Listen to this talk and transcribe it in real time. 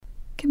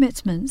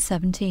Commitment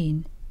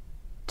 17.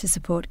 To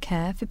support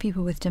care for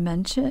people with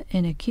dementia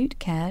in acute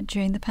care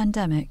during the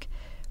pandemic,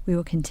 we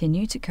will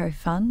continue to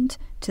co-fund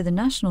to the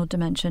National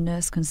Dementia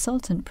Nurse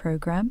Consultant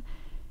Programme,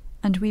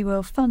 and we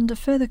will fund a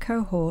further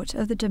cohort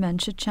of the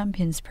Dementia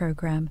Champions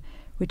Programme,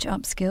 which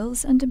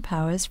upskills and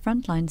empowers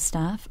frontline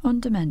staff on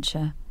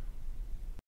dementia.